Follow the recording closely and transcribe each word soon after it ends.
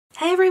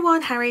Hey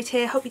everyone, Harriet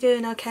here, hope you're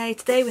doing okay.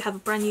 Today we have a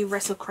brand new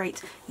Wrestle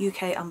Crate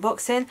UK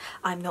unboxing.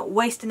 I'm not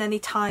wasting any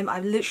time,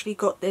 I've literally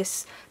got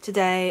this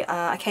today.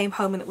 I came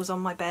home and it was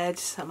on my bed,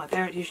 so my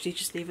parents usually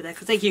just leave it there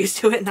because they're used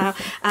to it now.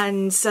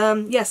 And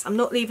yes, I'm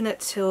not leaving it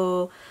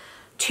till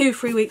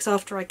 2-3 weeks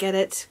after I get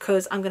it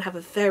because I'm going to have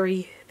a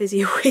very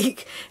busy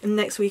week in the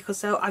next week or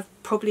so. I've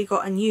probably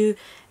got a new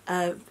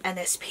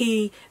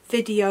NSP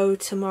video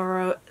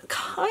tomorrow,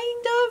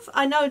 kind of.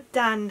 I know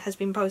Dan has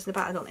been posting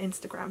about it on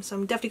Instagram, so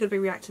I'm definitely going to be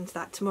reacting to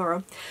that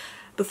tomorrow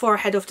before I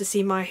head off to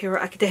see My Hero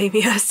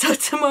Academia. So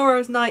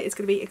tomorrow's night is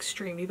going to be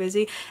extremely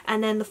busy,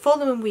 and then the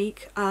following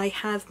week I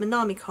have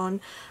MinamiCon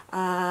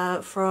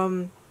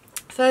from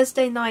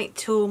Thursday night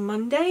till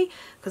Monday,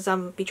 because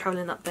I'm going to be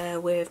travelling up there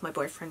with my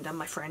boyfriend and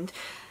my friend,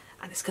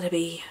 and it's going to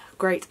be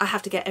great. I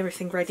have to get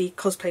everything ready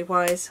cosplay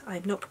wise.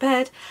 I'm not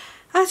prepared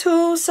at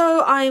all,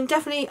 so I'm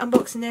definitely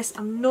unboxing this.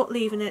 I'm not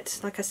leaving it,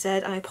 like I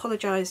said. I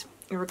apologise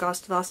in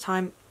regards to last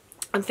time.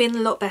 I'm feeling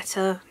a lot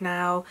better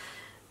now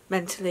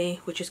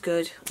mentally, which is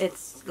good.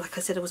 It's, like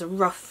I said, it was a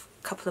rough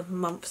couple of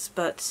months,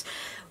 but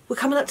we're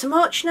coming up to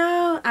March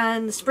now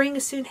and the spring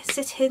is soon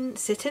hitting,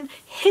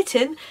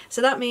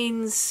 so that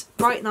means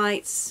bright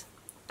nights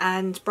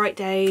and bright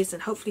days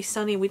and hopefully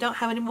sunny. We don't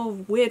have any more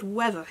weird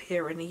weather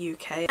here in the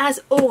UK.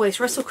 As always,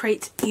 Wrestle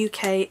Crate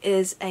UK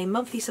is a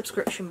monthly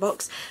subscription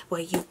box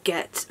where you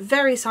get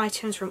various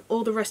items from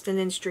all the wrestling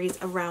industries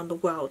around the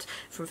world,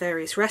 from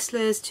various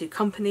wrestlers to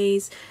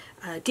companies,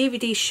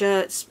 DVD,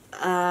 shirts,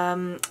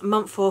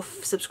 month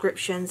off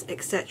subscriptions,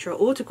 etc.,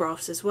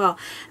 autographs as well.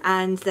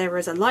 And there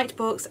is a light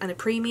box and a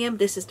premium.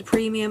 This is the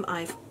premium.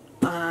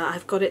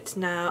 I've got it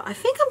now. I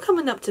think I'm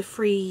coming up to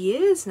 3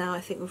 years now,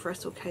 I think, with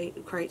Wrestle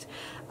Crate.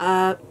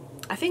 I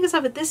think it's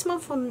either this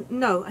month or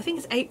no, I think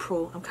it's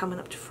April I'm coming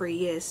up to 3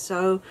 years.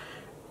 So,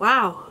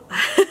 wow,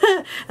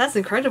 that's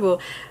incredible.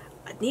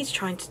 I need to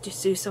try and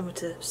just do something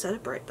to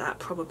celebrate that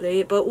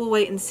probably, but we'll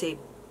wait and see.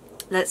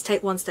 Let's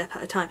take one step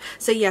at a time.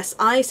 So yes,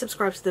 I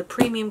subscribe to the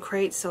premium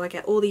crate, so I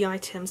get all the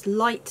items.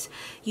 Light,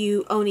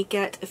 you only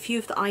get a few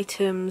of the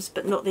items,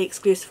 but not the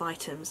exclusive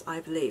items,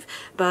 I believe.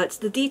 But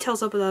the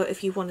details are below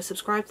if you want to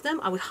subscribe to them.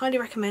 I would highly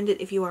recommend it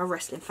if you are a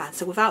wrestling fan.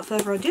 So without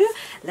further ado,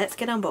 let's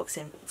get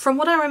unboxing. From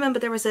what I remember,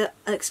 there is an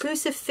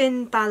exclusive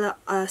Finn Balor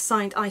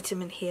signed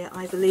item in here,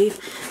 I believe.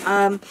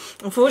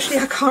 Unfortunately,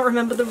 I can't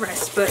remember the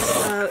rest, but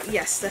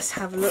yes, let's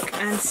have a look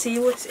and see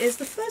what is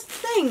the first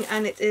thing.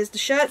 And it is the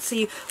shirt. So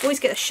you always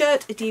get a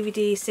shirt, a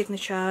DVD,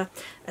 signature,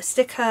 a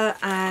sticker,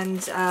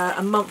 and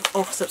a month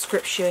off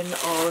subscription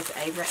of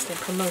a wrestling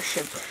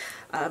promotion.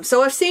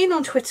 So I've seen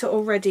on Twitter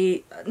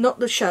already, not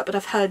the shirt, but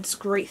I've heard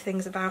great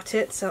things about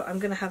it, so I'm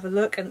going to have a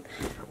look, and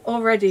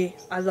already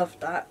I love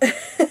that.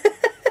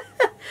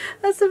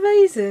 That's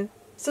amazing.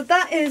 So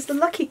that is the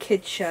Lucky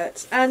Kid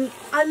shirt, and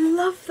I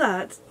love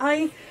that.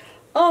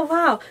 Oh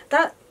wow,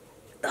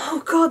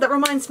 oh god, that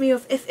reminds me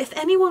of, if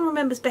anyone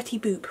remembers Betty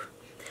Boop.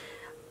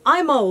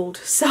 I'm old,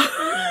 so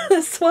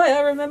that's why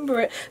I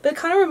remember it. But it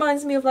kind of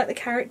reminds me of like the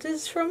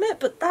characters from it,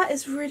 but that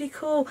is really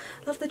cool.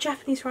 Love the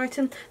Japanese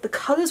writing. The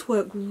colours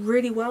work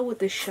really well with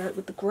this shirt,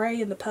 with the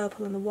grey and the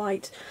purple and the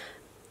white.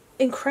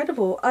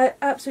 Incredible. I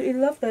absolutely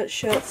love that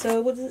shirt.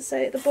 So what does it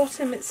say at the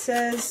bottom? It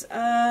says,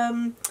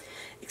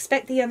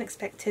 expect the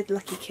unexpected,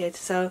 Lucky Kid.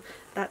 So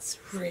that's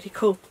really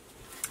cool.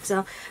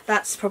 So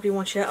that's probably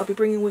one shirt I'll be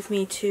bringing with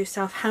me to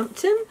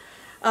Southampton.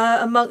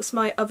 Amongst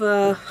my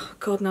other,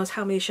 God knows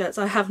how many shirts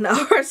I have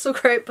now, Wrestle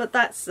Crate, but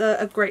that's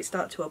a great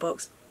start to a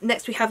box.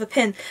 Next we have a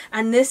pin,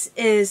 and this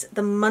is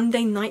the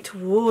Monday Night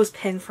Wars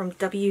pin from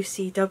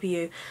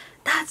WCW.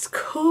 That's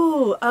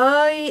cool.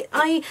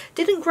 I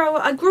didn't grow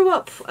up, I grew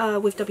up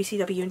with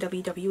WCW and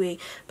WWE,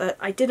 but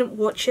I didn't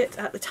watch it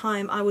at the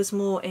time. I was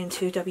more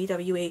into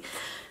WWE,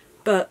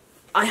 but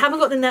I haven't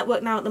got the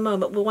network now at the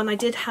moment, but when I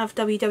did have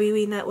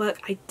WWE network,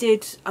 I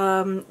did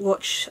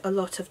watch a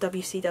lot of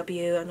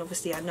WCW, and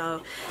obviously I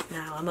know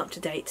now I'm up to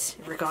date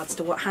in regards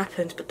to what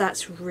happened, but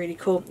that's really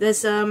cool. There's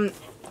so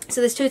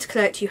there's two to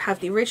collect. You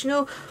have the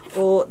original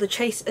or the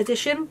Chase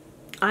edition.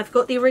 I've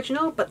got the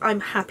original, but I'm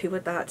happy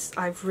with that.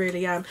 I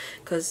really am,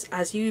 because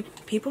as you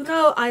people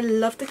know, I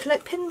love to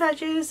collect pin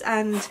badges,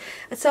 and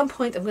at some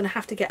point I'm going to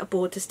have to get a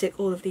board to stick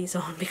all of these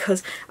on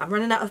because I'm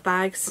running out of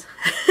bags.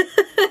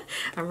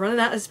 I'm running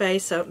out of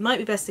space, so it might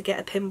be best to get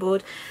a pin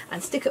board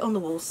and stick it on the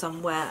wall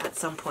somewhere at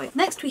some point.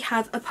 Next we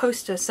have a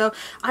poster. So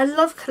I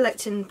love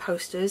collecting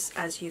posters,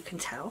 as you can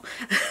tell,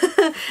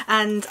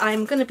 and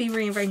I'm going to be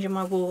rearranging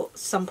my wall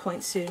some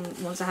point soon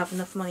once I have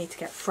enough money to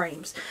get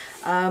frames.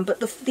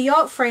 But the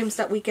art frames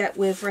that we get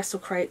with Wrestle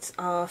Crates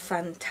are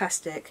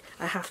fantastic,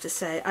 I have to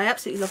say. I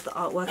absolutely love the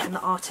artwork and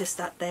the artists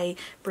that they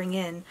bring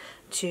in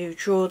to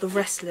draw the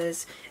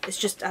wrestlers. It's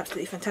just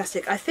absolutely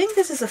fantastic. I think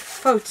this is a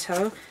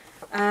photo.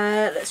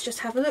 Let's just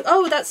have a look.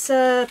 Oh, that's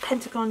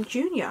Pentagon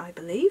Jr., I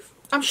believe.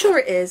 I'm sure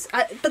it is,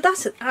 but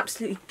that's an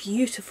absolutely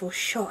beautiful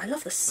shot. I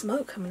love the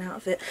smoke coming out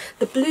of it.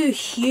 The blue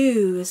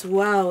hue as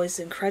well is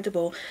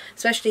incredible,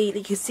 especially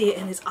you can see it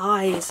in his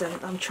eyes,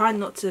 and I'm trying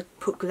not to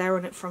put glare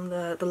on it from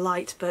the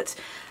light, but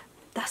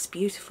That's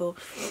beautiful.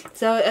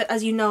 So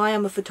as you know, I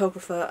am a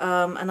photographer,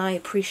 and I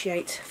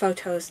appreciate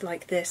photos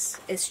like this.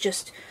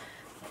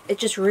 It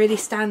just really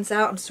stands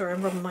out. I'm sorry,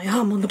 I'm rubbing my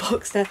arm on the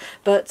box there,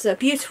 but a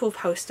beautiful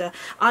poster.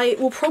 I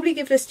will probably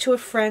give this to a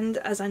friend,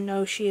 as I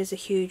know she is a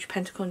huge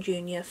Pentagon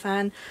Junior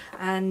fan,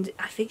 and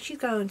I think she's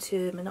going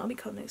to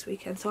MinamiCon next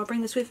weekend, so I'll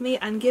bring this with me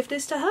and give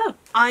this to her.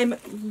 I'm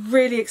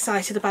really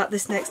excited about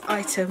this next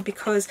item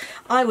because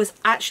I was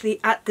actually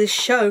at this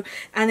show,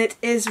 and it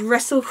is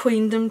Wrestle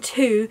Queendom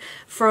 2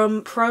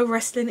 from Pro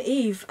Wrestling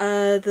Eve,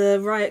 the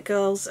Riot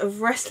Girls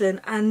of Wrestling,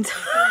 and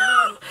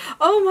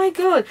oh my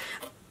god,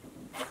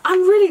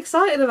 I'm really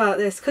excited about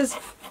this because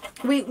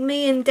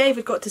me and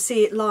David got to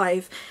see it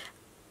live,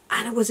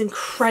 and it was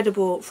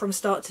incredible from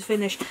start to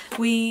finish.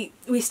 We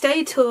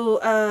stayed till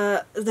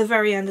the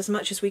very end as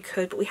much as we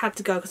could, but we had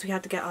to go because we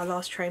had to get our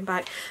last train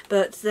back.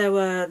 But there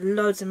were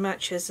loads of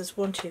matches. There's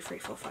 1, 2, 3,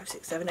 4, 5,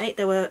 6, 7, 8.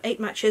 There were 8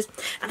 matches,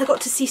 and I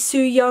got to see Su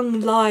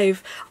Yung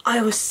live.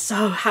 I was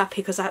so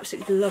happy because I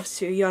absolutely love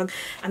Su Yung,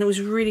 and it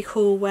was really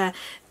cool where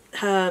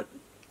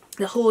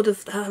the horde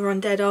of her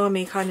undead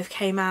army kind of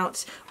came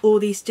out, all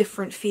these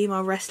different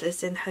female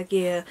wrestlers in her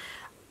gear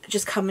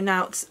just coming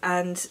out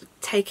and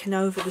taking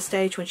over the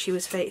stage when she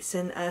was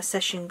facing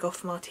Session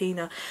Goth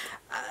Martina.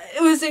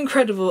 It was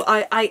incredible.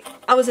 I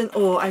was in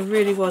awe, I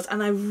really was,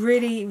 and I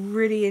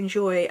really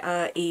enjoy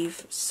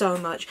Eve so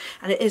much,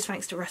 and it is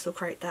thanks to Wrestle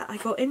Crate that I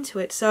got into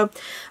it. So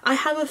I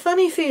have a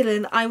funny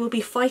feeling I will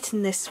be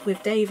fighting this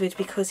with David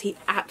because he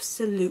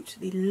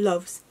absolutely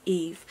loves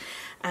Eve,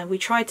 and we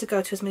tried to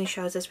go to as many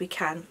shows as we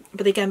can,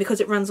 but again, because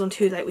it runs on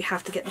too late, we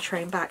have to get the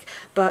train back.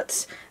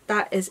 But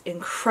that is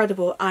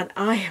incredible, and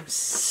I am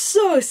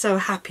so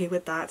happy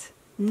with that.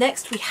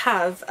 Next we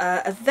have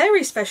a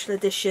very special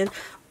edition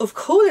of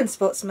Call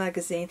Spots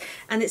magazine,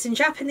 and it's in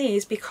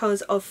Japanese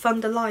because of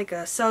Thunder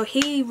Liger. So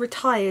he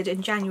retired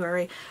in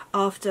January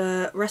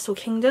after Wrestle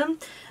Kingdom,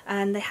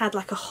 and they had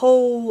like a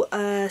whole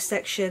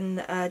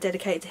section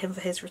dedicated to him for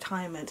his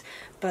retirement.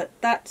 But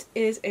that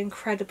is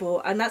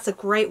incredible, and that's a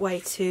great way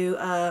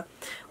to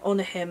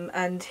honour him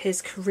and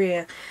his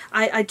career.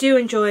 I do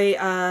enjoy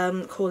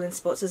Call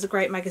Spots. It's a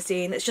great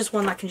magazine. It's just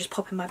one I can just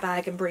pop in my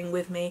bag and bring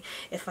with me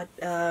if I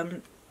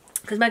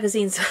because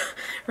magazines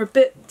are a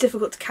bit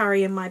difficult to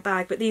carry in my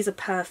bag, but these are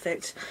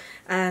perfect,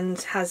 and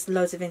has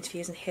loads of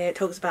interviews in here. It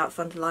talks about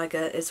Thunder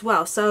Liger as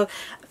well. So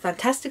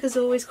fantastic as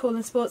always,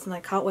 Call Sports, and I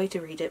can't wait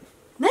to read it.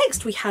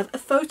 Next we have a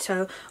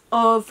photo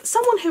of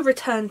someone who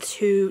returned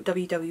to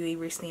WWE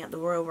recently at the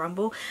Royal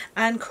Rumble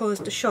and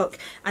caused a shock,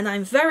 and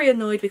I'm very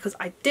annoyed because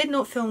I did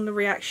not film the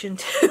reaction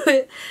to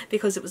it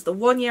because it was the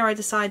one year I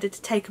decided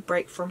to take a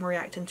break from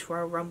reacting to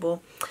Royal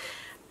Rumble.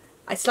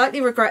 I slightly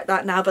regret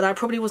that now, but I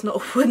probably would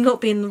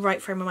not be in the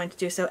right frame of mind to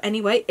do so.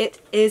 Anyway,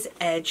 it is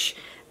Edge,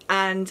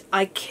 and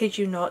I kid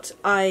you not,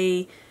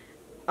 yeah,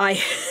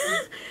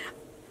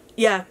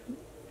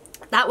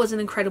 that was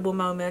an incredible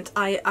moment.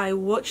 I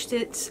watched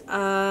it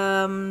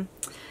the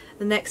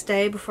next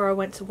day before I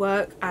went to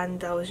work,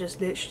 and I was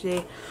just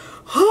literally,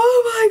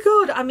 oh my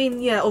god. I mean,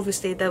 yeah,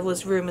 obviously there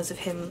was rumours of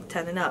him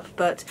turning up,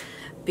 but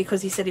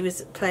because he said he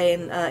was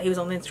playing, he was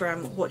on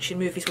Instagram watching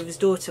movies with his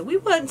daughter, we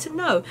weren't to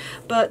know.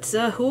 But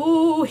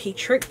ooh, he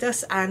tricked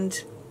us,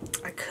 and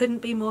I couldn't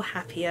be more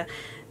happier.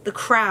 The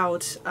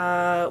crowd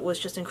was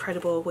just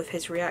incredible with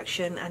his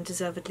reaction, and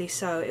deservedly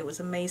so. It was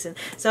amazing.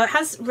 So it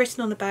has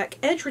written on the back,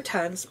 Edge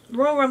returns,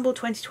 Royal Rumble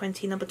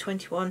 2020, number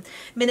 21,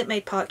 Minute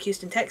Maid Park,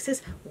 Houston,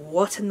 Texas.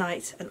 What a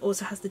night. And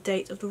also has the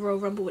date of the Royal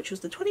Rumble, which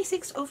was the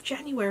 26th of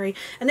January.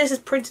 And this is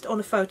printed on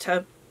a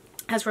photo.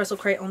 Has Wrestle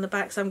Crate on the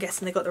back, so I'm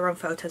guessing they got their own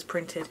photos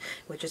printed,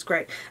 which is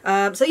great.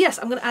 So yes,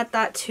 I'm going to add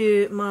that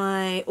to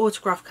my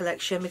autograph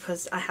collection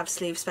because I have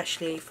sleeves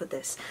specially for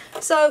this.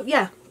 So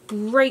yeah,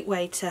 great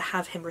way to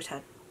have him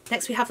return.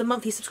 Next we have the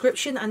monthly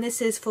subscription, and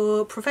this is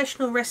for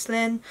professional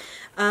wrestling,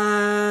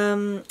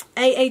 AAW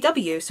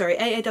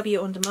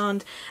on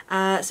demand.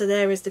 So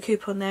there is the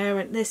coupon there,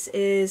 and this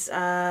is,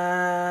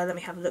 let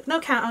me have a look, no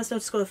countouts, no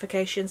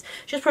disqualifications,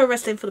 just pro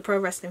wrestling for the pro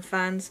wrestling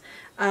fans.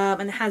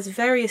 And it has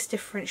various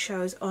different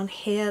shows on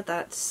here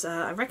that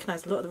I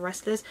recognise a lot of the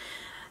wrestlers.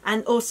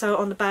 And also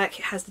on the back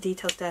it has the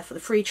details there for the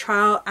free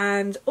trial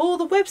and all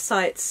the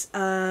websites.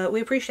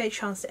 We appreciate a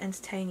chance to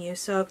entertain you,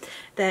 so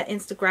their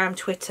Instagram,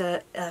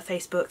 Twitter,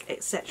 Facebook,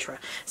 etc.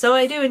 So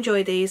I do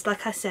enjoy these.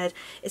 Like I said,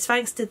 it's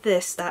thanks to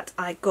this that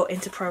I got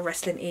into Pro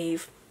Wrestling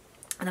Eve,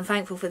 and I'm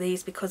thankful for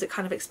these because it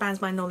kind of expands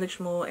my knowledge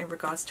more in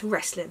regards to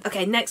wrestling.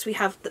 Okay, next we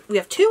have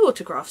 2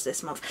 autographs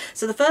this month.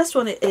 So the first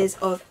one is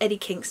of Eddie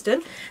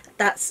Kingston.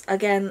 That's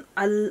again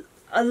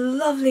a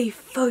lovely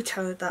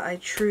photo that I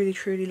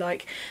truly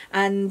like,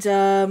 and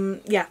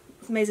yeah,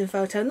 amazing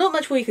photo. Not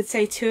much more you could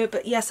say to it,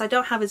 but yes, I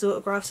don't have his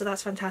autograph, so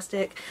that's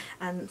fantastic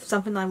and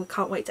something I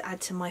can't wait to add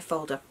to my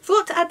folder.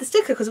 Forgot to add the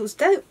sticker because it was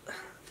dope.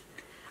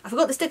 I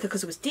forgot the sticker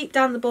because it was deep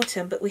down the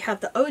bottom, but we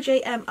have the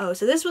OJMO.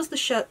 So this was the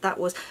shirt that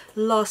was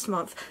last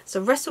month.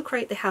 So Wrestle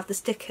Crate, they have the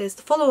stickers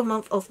the following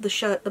month of the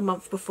shirt the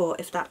month before,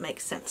 if that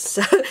makes sense.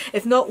 So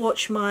if not,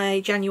 watch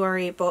my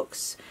January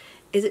box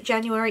Is it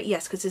January?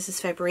 Yes, because this is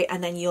February,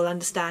 and then you'll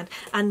understand,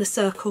 and the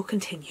circle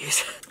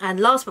continues. And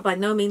last but by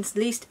no means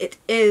least, it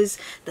is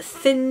the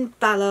Finn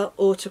Balor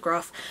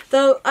autograph.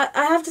 Though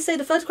I have to say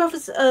the photograph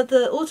is,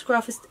 the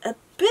autograph is a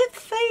bit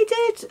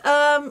faded.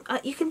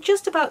 You can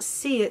just about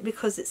see it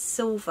because it's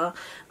silver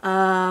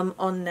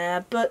on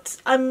there, but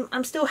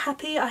I'm still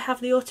happy I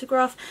have the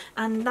autograph,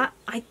 and that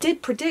I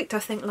did predict, I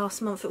think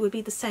last month, it would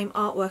be the same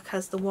artwork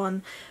as the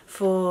one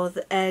for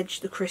the Edge,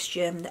 the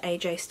Christian, the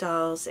AJ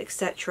Styles,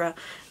 etc.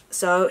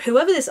 So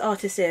whoever this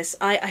artist is,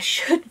 I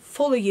should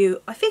follow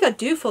you. I think I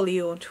do follow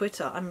you on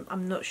Twitter.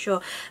 I'm not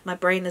sure. My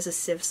brain is a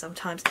sieve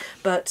sometimes,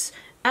 but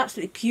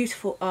absolutely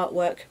beautiful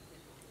artwork.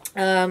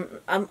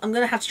 I'm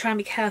gonna have to try and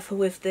be careful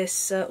with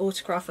this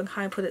autograph and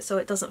kind of put it so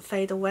it doesn't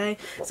fade away.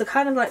 So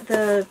kind of like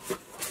the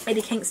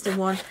Eddie Kingston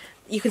one,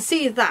 you can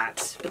see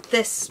that, but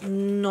this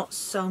not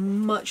so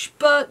much.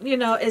 But you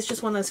know, it's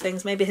just one of those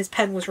things. Maybe his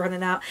pen was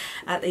running out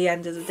at the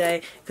end of the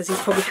day, because he's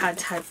probably had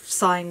to have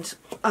signed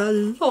a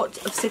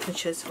lot of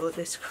signatures for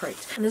this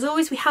crate. And as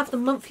always, we have the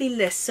monthly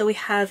list. So we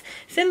have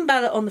Finn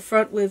Balor on the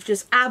front with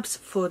just abs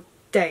for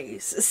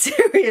days,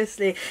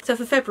 seriously. So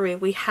for February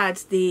we had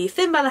the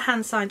Finn Balor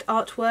hand signed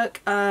artwork,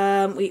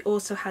 we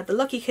also had the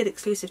Lucky Kid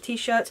exclusive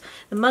t-shirt,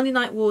 the Monday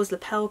Night Wars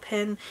lapel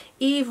pin,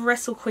 Eve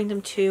Wrestle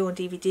Kingdom 2 on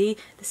DVD,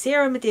 the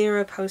Sierra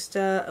Madeira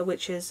poster,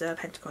 which is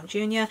Pentagon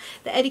Jr.,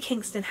 the Eddie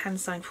Kingston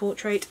hand signed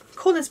portrait,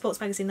 Call In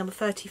Sports Magazine number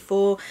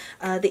 34,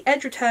 the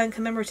Edge Return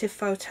commemorative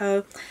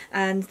photo,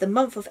 and the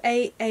month of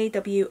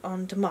AAW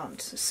on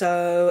demand.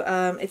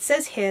 So it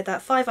says here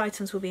that 5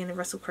 items will be in the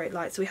Wrestle Crate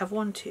Light. So we have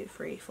 1, 2,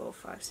 3, 4,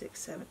 5,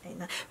 6, 7, 8,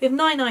 9. We have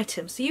 9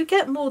 items, so you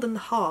get more than the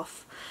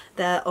half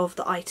there of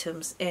the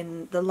items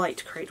in the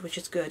light crate, which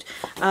is good.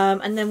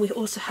 And then we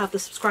also have the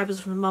subscribers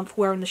from the month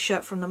wearing the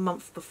shirt from the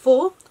month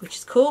before, which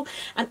is cool.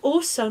 And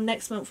also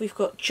next month we've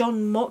got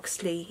Jon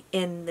Moxley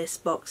in this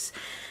box.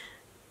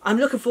 I'm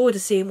looking forward to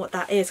seeing what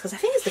that is, because I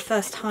think it's the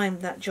first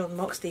time that Jon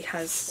Moxley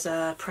has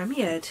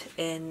premiered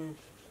in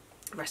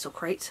Wrestle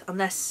Crate,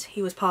 unless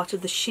he was part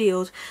of the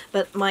Shield.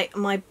 But my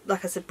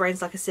like I said,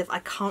 brain's like a sieve. I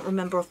can't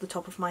remember off the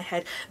top of my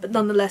head, but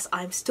nonetheless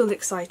I'm still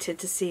excited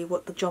to see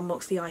what the Jon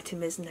Moxley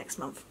item is next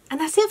month. And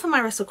that's it for my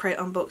Wrestle Crate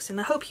unboxing.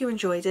 I hope you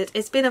enjoyed it.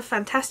 It's been a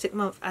fantastic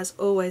month as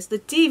always. The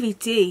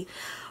DVD,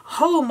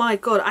 oh my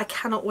god, I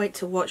cannot wait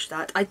to watch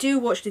that. I do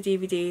watch the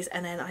DVDs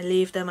and then I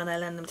leave them and I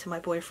lend them to my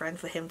boyfriend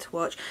for him to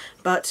watch,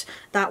 but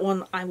that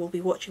one I will be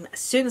watching as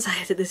soon as I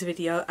edit this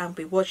video, and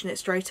be watching it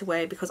straight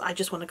away because I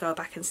just want to go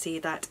back and see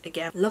that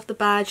again. Love the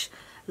badge,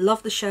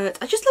 love the shirt.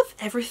 I just love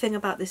everything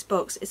about this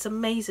box. It's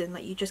amazing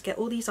that you just get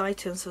all these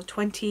items for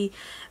 20,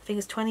 I think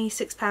it's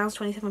 £26,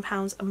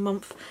 £27 a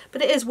month,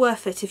 but it is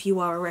worth it if you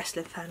are a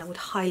wrestling fan. I would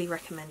highly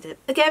recommend it.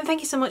 Again,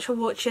 thank you so much for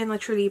watching. I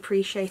truly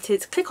appreciate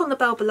it. Click on the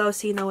bell below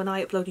so you know when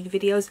I upload new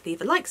videos.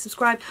 Leave a like,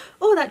 subscribe,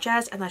 all that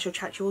jazz, and I shall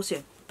chat to you all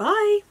soon.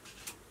 Bye!